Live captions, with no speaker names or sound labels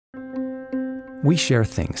We share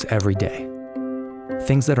things every day,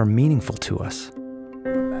 things that are meaningful to us,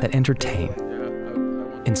 that entertain,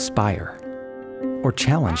 inspire, or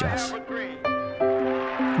challenge us.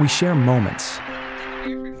 We share moments,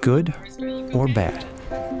 good or bad,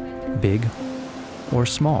 big or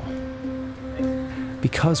small,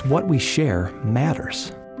 because what we share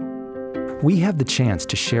matters. We have the chance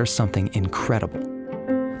to share something incredible,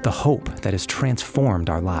 the hope that has transformed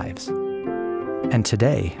our lives. And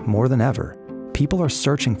today, more than ever, people are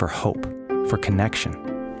searching for hope, for connection,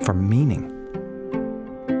 for meaning.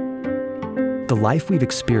 The life we've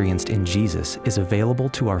experienced in Jesus is available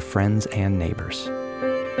to our friends and neighbors,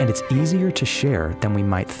 and it's easier to share than we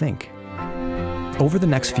might think. Over the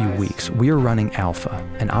next few weeks, we are running Alpha,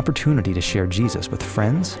 an opportunity to share Jesus with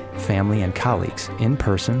friends, family, and colleagues in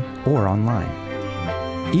person or online.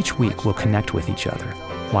 Each week, we'll connect with each other,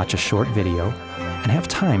 watch a short video, and have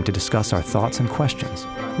time to discuss our thoughts and questions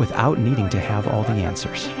without needing to have all the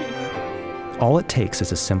answers. All it takes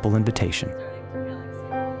is a simple invitation.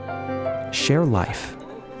 Share life,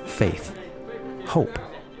 faith, hope,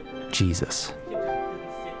 Jesus.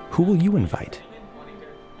 Who will you invite?